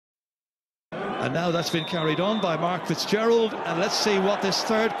And now that's been carried on by Mark Fitzgerald, and let's see what this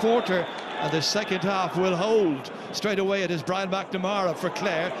third quarter and the second half will hold. Straight away it is Brian McNamara for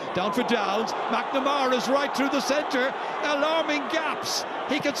Clare, down for Downs. McNamara is right through the centre, alarming gaps,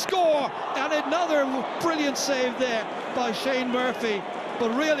 he can score, and another brilliant save there by Shane Murphy.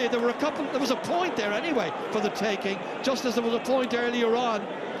 But really there was a point there anyway for the taking, just as there was a point earlier on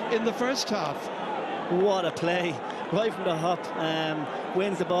in the first half. What a play, right from the hop.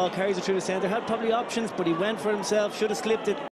 Wins the ball, carries it through the centre, had probably options, but he went for himself, should have slipped it.